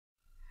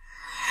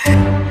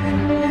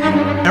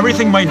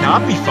everything might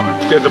not be fun.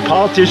 The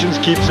politicians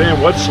keep saying,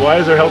 why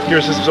is our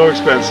healthcare system so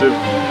expensive?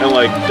 And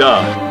like,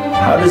 duh.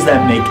 How does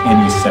that make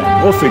any sense?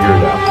 We'll figure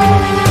it out.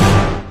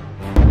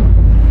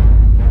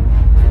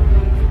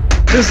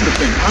 This is the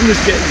thing, I'm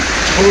just getting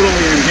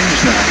totally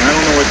unhinged now, and I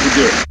don't know what to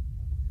do.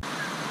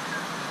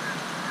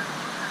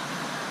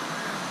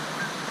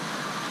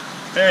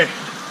 Hey,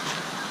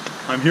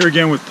 I'm here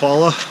again with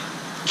Paula.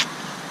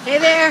 Hey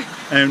there.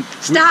 And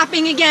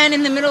stopping again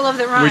in the middle of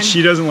the run. Which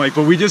she doesn't like,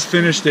 but we just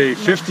finished a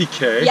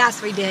 50K.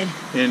 Yes, we did.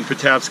 In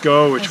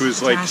Patapsco, which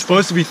was like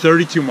supposed to be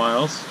 32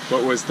 miles,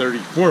 but was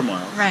 34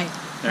 miles. Right.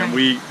 And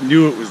we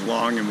knew it was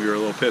long and we were a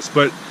little pissed.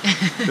 But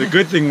the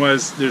good thing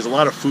was there's a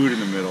lot of food in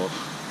the middle.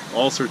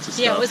 All sorts of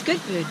stuff. Yeah, it was good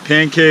food.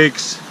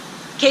 Pancakes,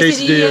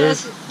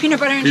 quesadillas, peanut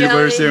butter and jelly. Peanut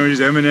butter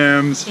sandwiches,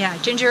 M&Ms. Yeah,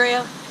 ginger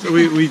ale. So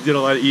we did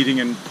a lot of eating,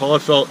 and Paula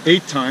fell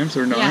 8 times,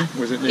 or 9? Yeah.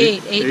 Was it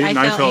 8? 8. And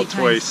I fell 8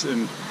 twice.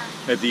 And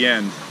at the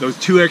end, those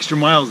 2 extra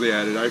miles they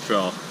added, I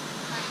fell.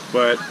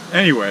 But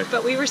anyway.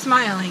 But we were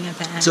smiling at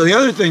the end. So the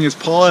other thing is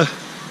Paula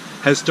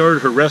has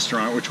started her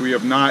restaurant, which we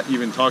have not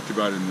even talked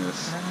about in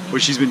this,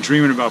 which she's been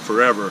dreaming about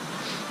forever,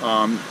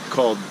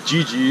 called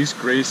Gigi's,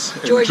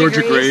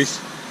 Georgia Grace.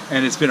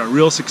 And it's been a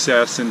real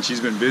success, and she's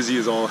been busy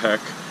as all heck.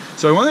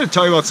 So I wanted to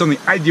tell you about something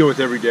I deal with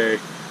every day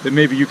that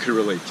maybe you could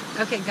relate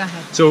to. Okay, go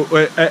ahead. So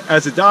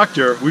as a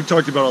doctor, we've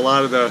talked about a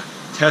lot of the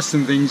tests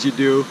and things you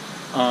do,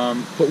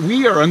 but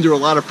we are under a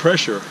lot of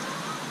pressure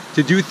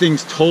to do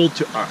things told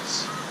to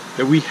us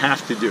that we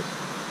have to do.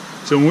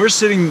 So when we're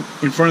sitting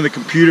in front of the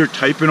computer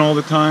typing all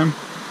the time,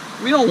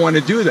 we don't want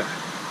to do that.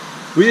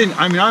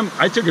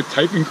 I took a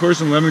typing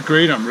course in 11th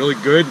grade. I'm really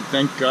good,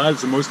 thank God.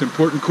 It's the most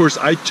important course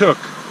I took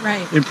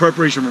in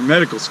preparation for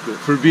medical school,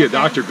 for to be a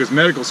doctor, because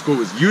medical school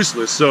was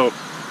useless. So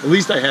at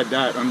least I had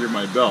that under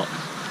my belt.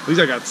 At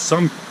least I got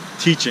some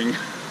teaching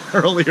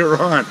earlier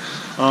on.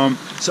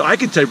 So I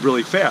could type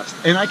really fast,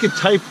 and I could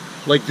type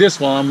like this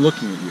while I'm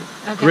looking at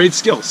you. Great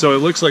skill. So it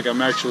looks like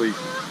I'm actually...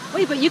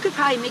 Wait, but you could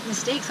probably make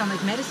mistakes on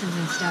like medicines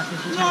and stuff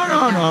if you No,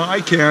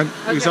 I can't,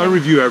 because I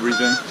review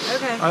everything.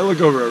 Okay. I look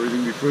over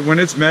everything before. When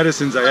it's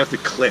medicines, I have to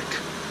click.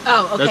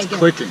 Oh, okay, That's good.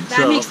 clicking.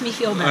 That makes me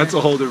feel better. That's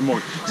a whole different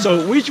more.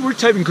 So we're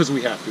typing because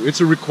we have to.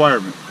 It's a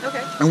requirement.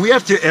 Okay. And we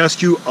have to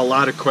ask you a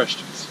lot of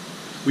questions.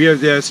 We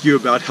have to ask you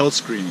about health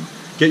screening,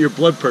 get your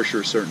blood pressure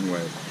a certain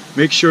way,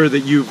 make sure that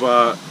you've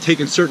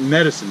taken certain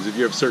medicines if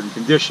you have certain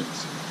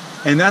conditions.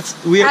 And that's...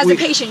 As a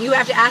patient, you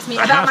have to ask me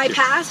about my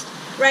past,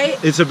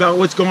 right? It's about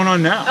what's going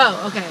on now.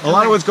 Oh, okay. A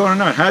lot of what's going on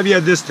now. Have you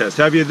had this test?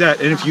 Have you had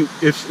that? And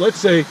if let's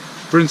say,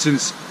 for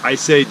instance, I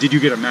say, did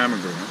you get a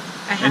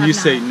mammogram? And you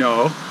say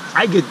no,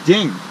 I get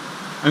dinged.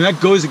 And that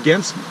goes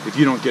against me if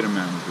you don't get a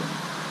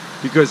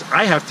mammogram. Because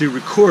I have to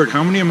record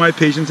how many of my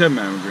patients have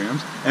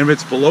mammograms, and if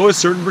it's below a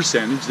certain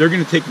percentage, they're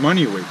going to take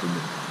money away from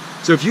me.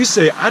 So if you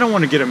say, I don't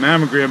want to get a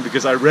mammogram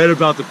because I read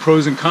about the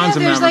pros and cons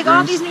of mammograms. There's like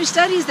all these new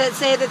studies that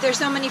say that there's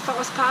so many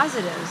false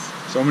positives.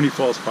 So many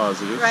false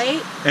positives.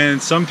 Right? And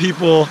some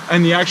people,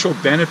 and the actual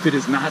benefit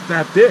is not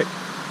that big.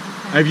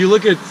 If you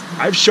look at,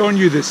 I've shown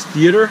you this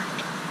theater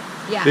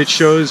that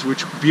shows,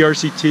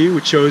 BRCT,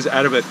 which shows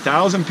out of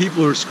 1,000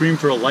 people who are screened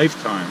for a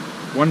lifetime,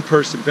 1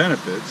 person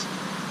benefits,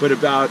 but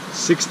about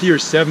 60 or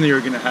 70 are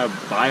going to have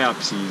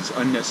biopsies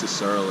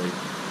unnecessarily.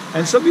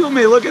 And some people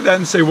may look at that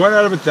and say, 1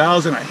 out of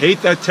 1,000, I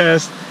hate that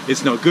test,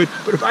 it's no good.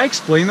 But if I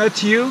explain that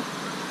to you,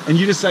 and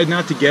you decide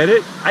not to get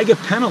it, I get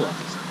penalized.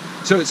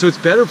 So it's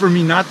better for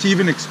me not to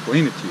even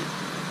explain it to you.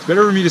 It's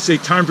better for me to say,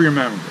 time for your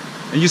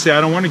mammogram. And you say,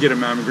 I don't want to get a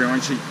mammogram. I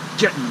say,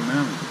 get your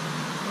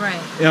mammogram.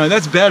 Right. You know,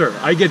 that's better.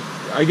 I get...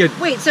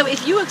 Wait, so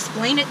if you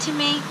explain it to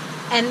me,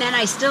 and then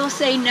I still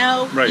say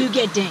no, you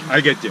get dinged. I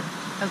get dinged.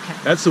 Okay.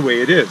 That's the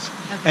way it is.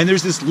 Okay. And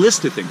there's this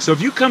list of things. So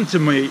if you come to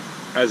me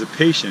as a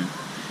patient,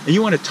 and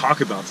you want to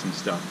talk about some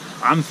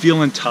stuff, I'm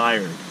feeling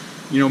tired.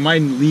 You know, my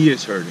knee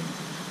is hurting.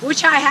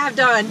 Which I have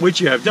done. Which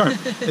you have done.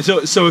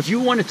 So if you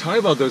want to talk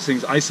about those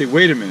things, I say,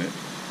 wait a minute.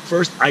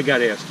 First, I got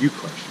to ask you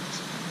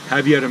questions.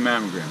 Have you had a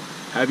mammogram?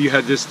 Have you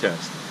had this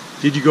test?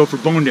 Did you go for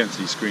bone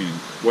density screening?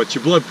 What's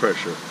your blood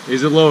pressure?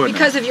 Is it low enough?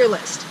 Because of your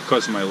list.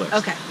 Because of my list.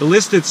 Okay. The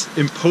list that's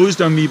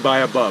imposed on me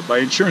by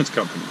insurance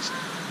companies,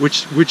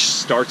 which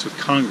starts with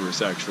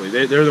Congress, actually.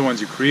 They're the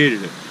ones who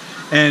created it.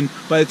 And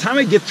by the time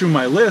I get through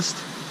my list,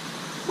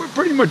 we're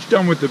pretty much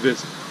done with the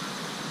visit.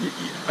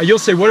 You'll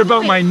say, what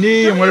about my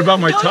knee and what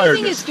about my tiredness? Don't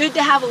you think it's good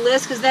to have a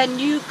list, because then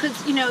you're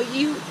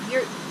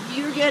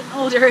getting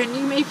older and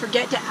you may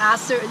forget to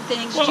ask certain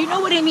things. Do you know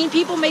what I mean?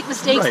 People make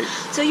mistakes. Right.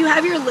 So you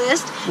have your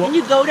list and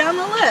you go down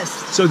the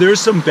list. So there's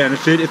some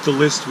benefit if the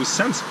list was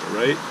sensible,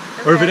 right?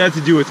 Okay. Or if it had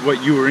to do with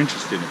what you were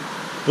interested in.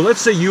 But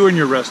let's say you were in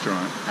your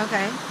restaurant.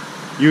 Okay.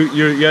 You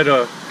had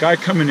a guy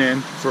coming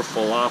in for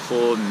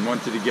falafel and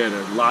wanted to get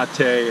a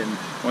latte and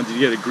wanted to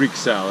get a Greek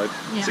salad.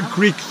 Yeah. It's a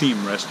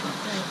Greek-themed restaurant.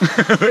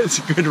 Right. It's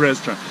a good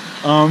restaurant.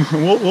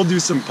 We'll do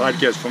some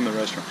podcasts from the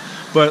restaurant.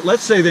 But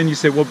let's say then you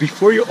say, well,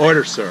 before you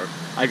order, sir,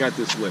 I got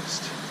this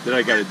list that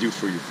I got to do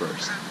for you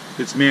first.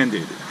 It's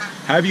mandated.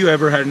 Have you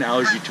ever had an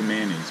allergy to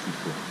mayonnaise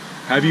before?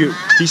 Have you,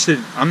 he said,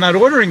 I'm not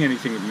ordering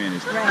anything with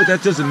mayonnaise. Right. But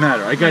that doesn't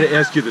matter. I got to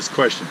ask you this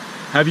question.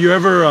 Have you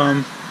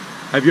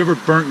ever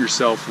burnt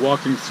yourself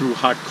walking through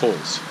hot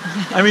coals?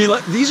 I mean,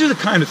 these are the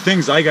kind of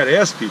things I got to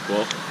ask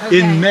people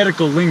in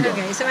medical lingo.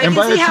 Okay, so I and can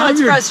by see the how time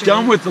it's you're frustrating.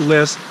 done with the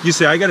list, you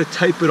say, I got to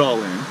type it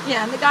all in.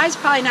 Yeah, and the guy's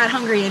probably not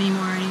hungry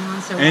anymore, and he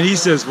wants to. And he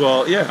says,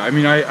 well, yeah, I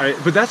mean,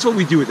 but that's what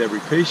we do with every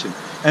patient.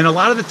 And a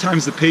lot of the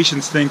times the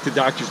patients think the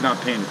doctor's not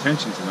paying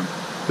attention to them.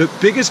 The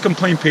biggest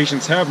complaint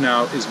patients have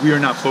now is we are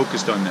not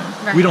focused on them.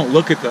 Right. We don't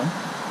look at them.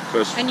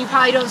 And you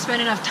probably don't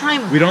spend enough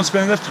time with them. We don't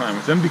spend enough time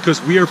with them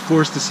because we are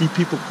forced to see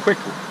people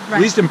quickly. Right.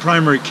 At least in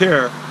primary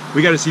care,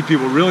 we got to see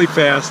people really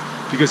fast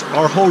because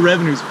our whole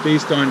revenue is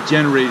based on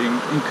generating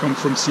income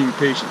from seeing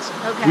patients.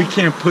 Okay. We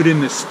can't put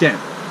in the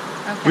stent.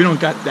 Okay. We don't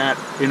got that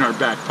in our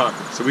back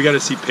pocket. So we got to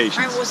see patients.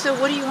 All right, well, so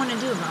what do you want to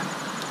do about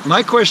it?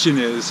 My question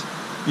is,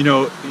 you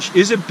know,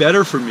 is it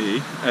better for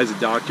me as a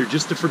doctor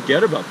just to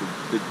forget about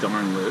the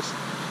darn list,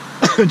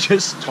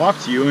 just talk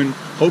to you and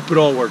hope it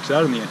all works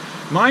out in the end?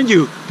 Mind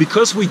you,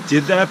 because we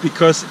did that,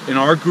 because in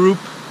our group,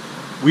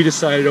 we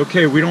decided,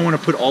 okay, we don't want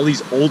to put all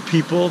these old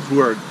people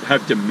who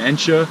have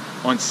dementia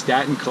on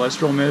statin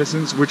cholesterol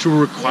medicines, which were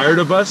required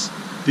of us,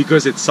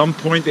 because at some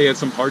point they had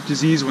some heart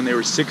disease when they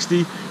were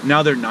 60,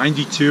 now they're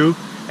 92,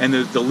 and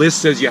the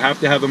list says you have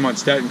to have them on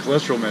statin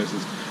cholesterol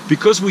medicines.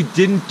 Because we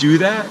didn't do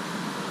that,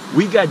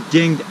 we got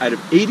dinged out of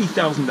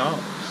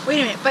 $80,000. Wait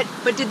a minute,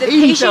 but did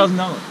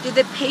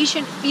the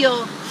patient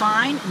feel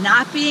fine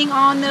not being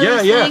on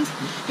those things?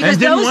 Because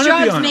those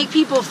drugs make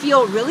people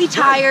feel really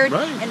tired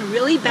and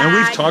really bad. And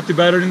we've talked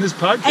about it in this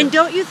podcast. And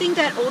don't you think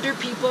that older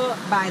people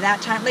by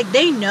that time, like,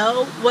 they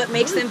know what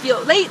makes them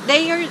feel,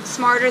 they are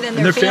smarter than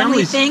their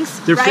family thinks.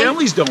 Their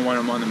families don't want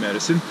them on the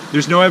medicine.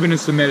 There's no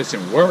evidence the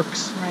medicine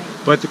works. Right.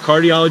 But the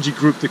cardiology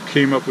group that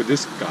came up with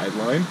this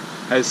guideline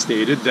has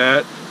stated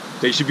that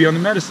they should be on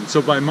the medicine.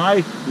 So by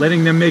my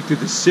letting them make the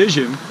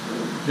decision,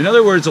 in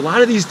other words, a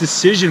lot of these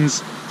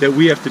decisions that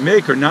we have to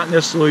make are not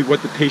necessarily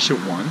what the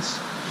patient wants.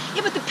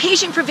 Yeah, but the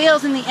patient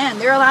prevails in the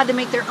end. They're allowed to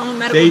make their own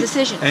medical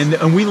decisions.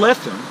 And we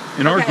left them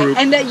in our group.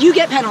 And that you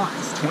get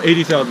penalized.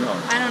 $80,000.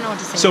 I don't know what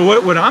to say. So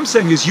what I'm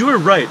saying is you are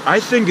right. I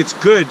think it's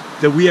good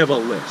that we have a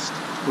list,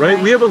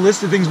 right? We have a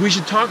list of things we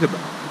should talk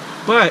about.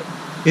 But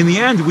in the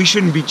end, we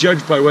shouldn't be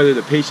judged by whether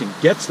the patient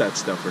gets that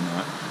stuff or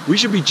not. We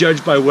should be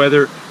judged by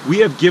whether we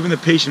have given the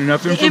patient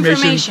enough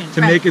information to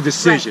make a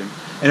decision.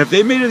 And if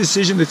they made a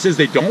decision that says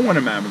they don't want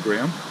a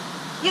mammogram,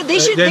 they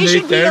should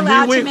be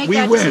allowed to make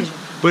that decision.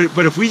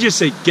 But if we just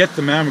say get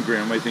the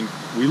mammogram, I think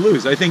we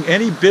lose. I think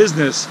any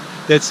business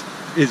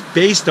is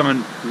based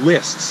on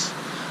lists.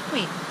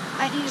 Wait,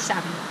 I need to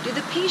stop you. Do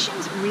the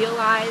patients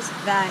realize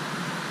that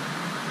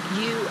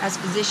you as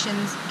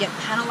physicians get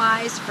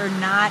penalized for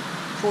not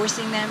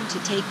forcing them to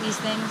take these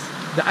things?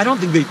 I don't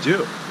think they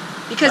do.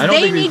 Because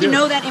they need to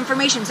know that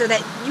information so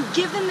that you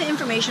give them the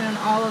information on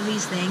all of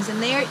these things,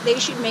 and they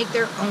should make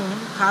their own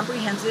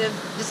comprehensive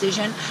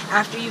decision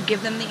after you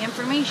give them the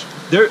information.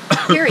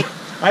 Period.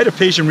 I had a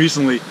patient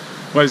recently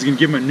who I was going to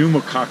give him a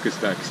pneumococcus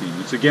vaccine.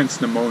 It's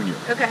against pneumonia.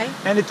 Okay.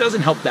 And it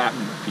doesn't help that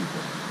many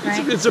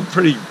people. It's a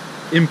pretty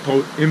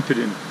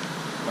impotent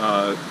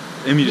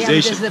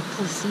immunization. Yeah, does the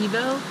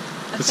placebo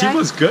effect?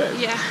 Placebo's good.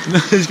 Yeah.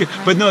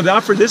 But no,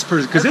 not for this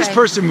person, because this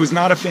person was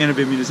not a fan of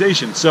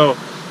immunization. So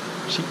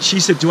she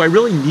said, do I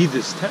really need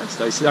this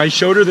test? I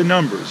showed her the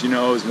numbers. You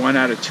know, it was 1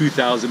 out of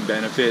 2,000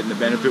 benefit, and the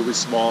benefit was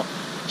small.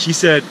 She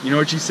said, you know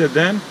what she said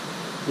then?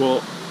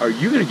 Well, are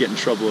you going to get in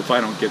trouble if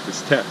I don't get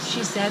this test?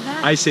 She said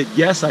that? I said,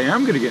 yes, I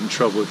am going to get in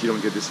trouble if you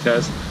don't get this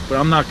test, but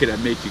I'm not going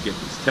to make you get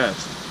this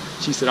test.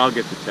 She said, I'll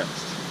get the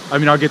test. I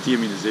mean, I'll get the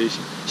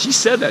immunization. She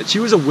said that. She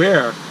was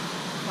aware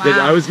that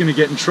I was going to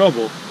get in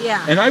trouble.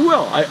 Yeah. And I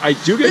will. I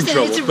do get in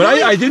trouble. But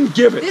I didn't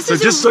give it. So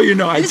just so you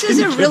know, I didn't give it.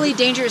 This is a really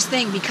dangerous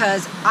thing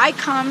because I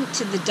come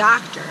to the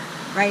doctor,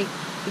 right,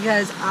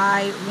 because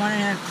I want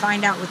to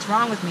find out what's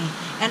wrong with me.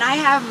 And I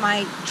have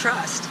my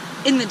trust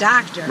in the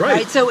doctor,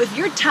 right? So if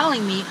you're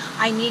telling me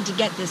I need to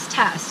get this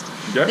test,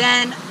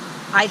 then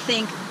I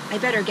think I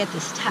better get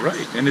this test.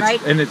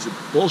 Right. And it's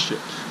bullshit,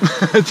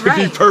 to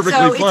be perfectly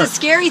blunt. So it's a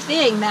scary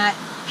thing that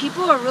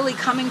people are really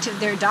coming to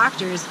their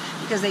doctors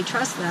because they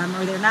trust them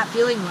or they're not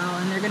feeling well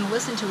and they're going to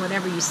listen to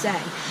whatever you say.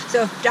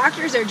 So if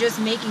doctors are just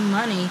making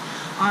money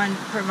on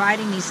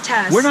providing these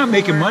tests... We're not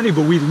making money,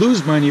 but we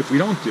lose money if we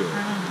don't do it.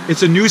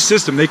 It's a new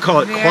system. They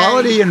call it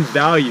quality and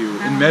value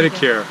in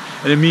Medicare.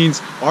 And it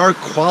means our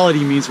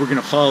quality means we're going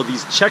to follow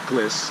these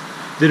checklists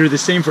that are the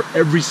same for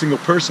every single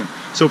person.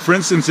 So for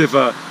instance, if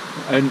an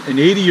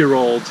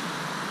 80-year-old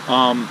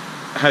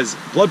has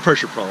blood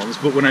pressure problems,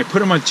 but when I put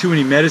them on too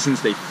many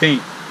medicines, they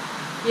faint.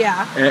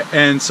 Yeah.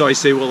 And so I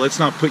say, well, let's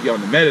not put you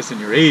on the medicine.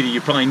 You're 80. You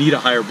probably need a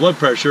higher blood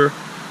pressure.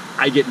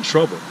 I get in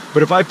trouble.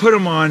 But if I put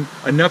them on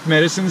enough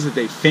medicines that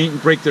they faint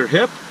and break their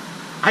hip,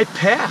 I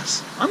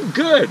pass. I'm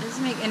good.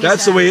 Doesn't make any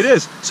That's sense. the way it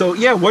is. So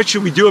yeah, what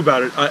should we do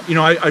about it?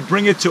 I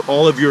bring it to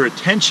all of your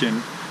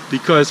attention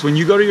because when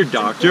you go to your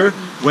doctor,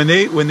 when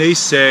they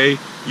say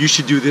you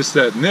should do this,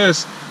 that, and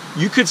this,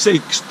 you could say,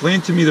 explain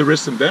to me the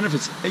risks and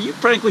benefits. And you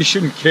frankly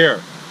shouldn't care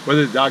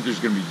whether the doctor's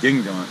going to be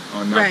dinged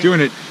on not Right. doing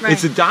it. Right.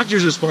 It's the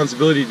doctor's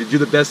responsibility to do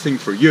the best thing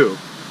for you,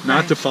 not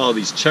Right. to follow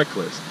these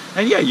checklists.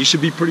 And yeah, you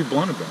should be pretty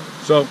blunt about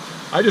it. So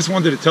I just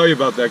wanted to tell you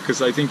about that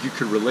because I think you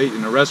could relate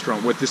in a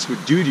restaurant what this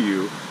would do to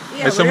you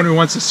Yeah, as someone who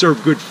wants to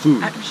serve good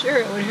food. I'm sure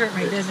it would hurt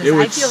my business. It I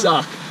would feel,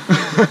 suck.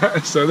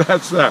 So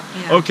that's that.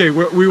 Yeah. Okay,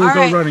 we will All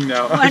go right. running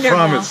now. Wonderful. I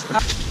promise.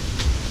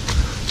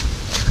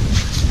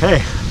 Hey,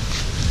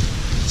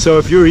 so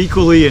if you're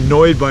equally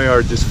annoyed by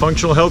our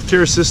dysfunctional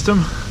healthcare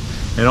system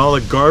and all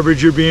the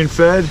garbage you're being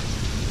fed,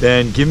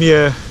 then give me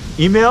an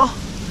email,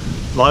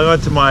 log on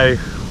to my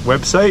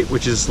website,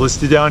 which is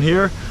listed down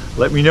here.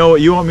 Let me know what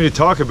you want me to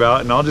talk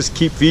about, and I'll just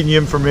keep feeding you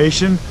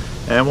information,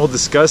 and we'll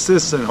discuss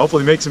this and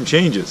hopefully make some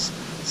changes.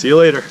 See you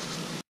later.